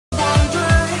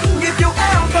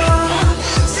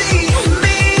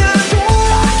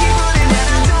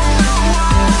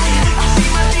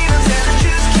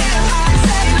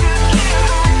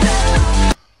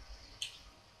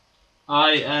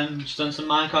just done some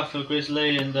Minecraft for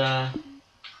Grizzly, and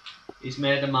he's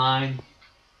made a mine.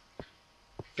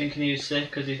 Thinking he was sick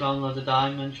because he found loads of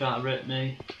diamonds trying to rip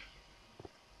me.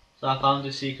 So I found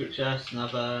a secret chest and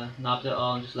I've nabbed it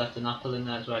all and just left an apple in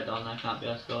there. It's right down there, can't be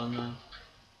asked going there.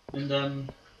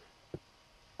 And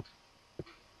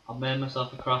I've made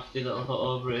myself a crafty little hut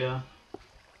over here.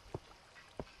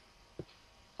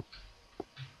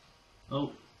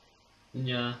 Oh, and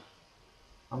yeah,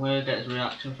 I'm gonna get his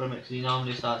reaction from it because he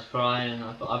normally starts crying.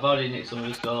 I've already nicked some of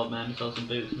his gold, made myself some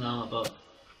boots now, but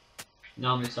he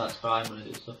normally starts crying when I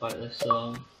do stuff like this. So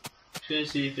I'm just gonna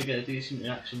see if I get a decent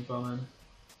reaction from him.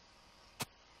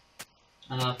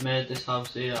 And I've made this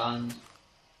house here, and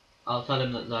I'll tell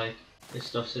him that like his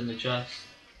stuff's in the chest,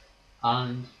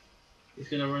 and he's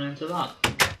gonna run into that.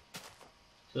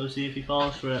 So we'll see if he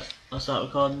falls for it. I'll start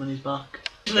recording when he's back.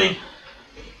 Actually,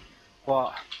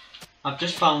 What? I've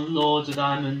just found loads of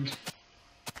diamonds.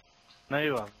 No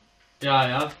you haven't. Yeah, I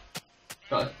have.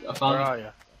 Where are you?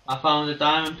 I found a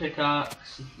diamond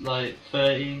pickaxe, like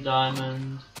 13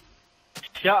 diamonds.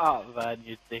 Shut up, man,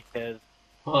 you dickhead.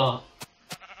 What?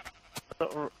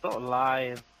 Stop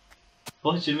lying.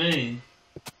 What do you mean?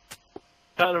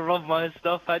 Trying to rob my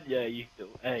stuff, hadn't you, you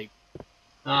little egg?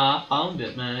 Nah, I found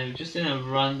it, man. It was just in a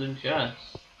random chest.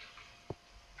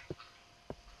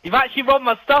 You've actually robbed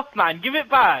my stuff, man. Give it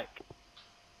back.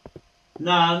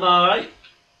 Nah, I'm alright.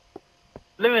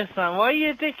 Lewis, man, why are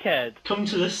you a dickhead? Come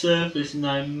to the surface and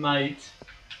I might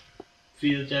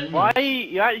feel generous. Why are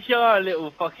you actually are a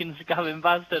little fucking scamming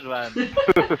bastard, man.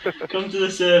 Come to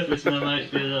the surface and I might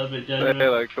feel a little bit generous. Hey,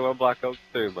 like, come on, Black Ops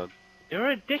 2, man.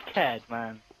 You're a dickhead,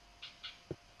 man.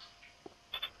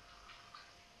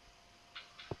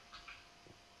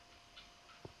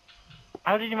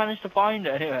 How did you manage to find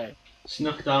it anyway?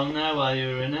 Snuck down there while you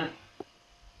were in it.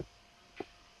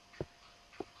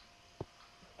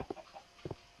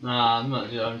 Nah, I'm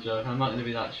joking. I'm not gonna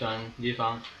be that strong. You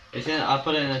found it's in. I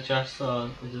put it in a chest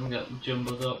so it doesn't get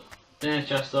jumbled up. It's in a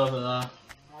chest over there.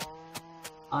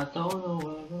 I don't know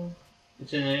where.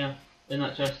 It's in here. In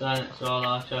that chest there next to all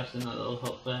our chests in that little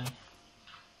hut thing.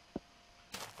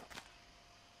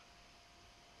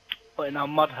 Put in our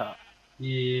mud hut.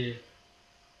 Yeah.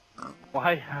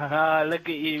 Why? Look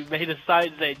at you, made a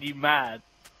sign saying you mad.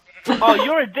 Oh,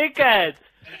 you're a dickhead!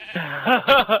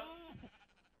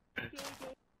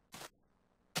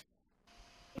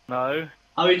 No.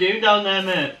 How we doing down there,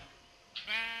 mate?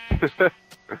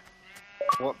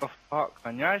 What the fuck,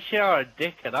 man? You actually are a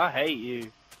dickhead. I hate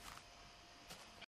you.